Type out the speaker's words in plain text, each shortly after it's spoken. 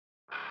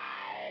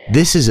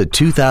This is a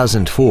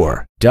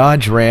 2004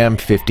 Dodge Ram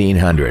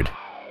 1500.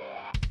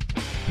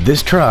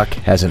 This truck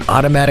has an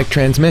automatic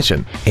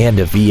transmission and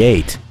a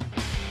V8.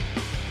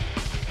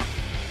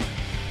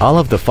 All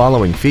of the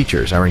following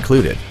features are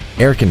included: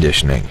 air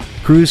conditioning,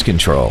 cruise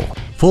control,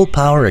 full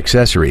power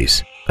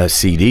accessories, a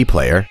CD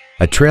player,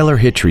 a trailer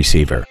hitch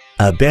receiver,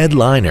 a bed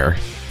liner,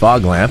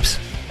 fog lamps,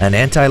 an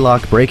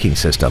anti-lock braking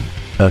system,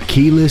 a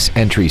keyless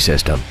entry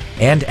system,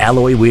 and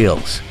alloy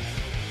wheels.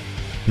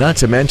 Not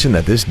to mention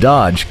that this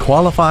Dodge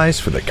qualifies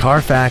for the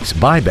Carfax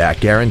buyback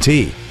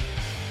guarantee.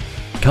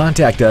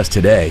 Contact us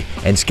today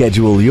and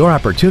schedule your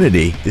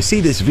opportunity to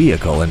see this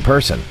vehicle in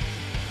person.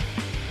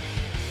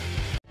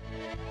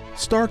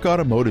 Stark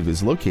Automotive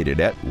is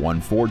located at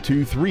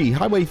 1423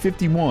 Highway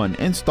 51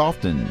 in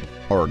Stoughton.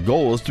 Our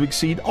goal is to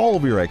exceed all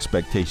of your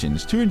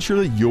expectations to ensure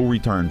that you'll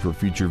return for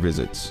future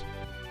visits.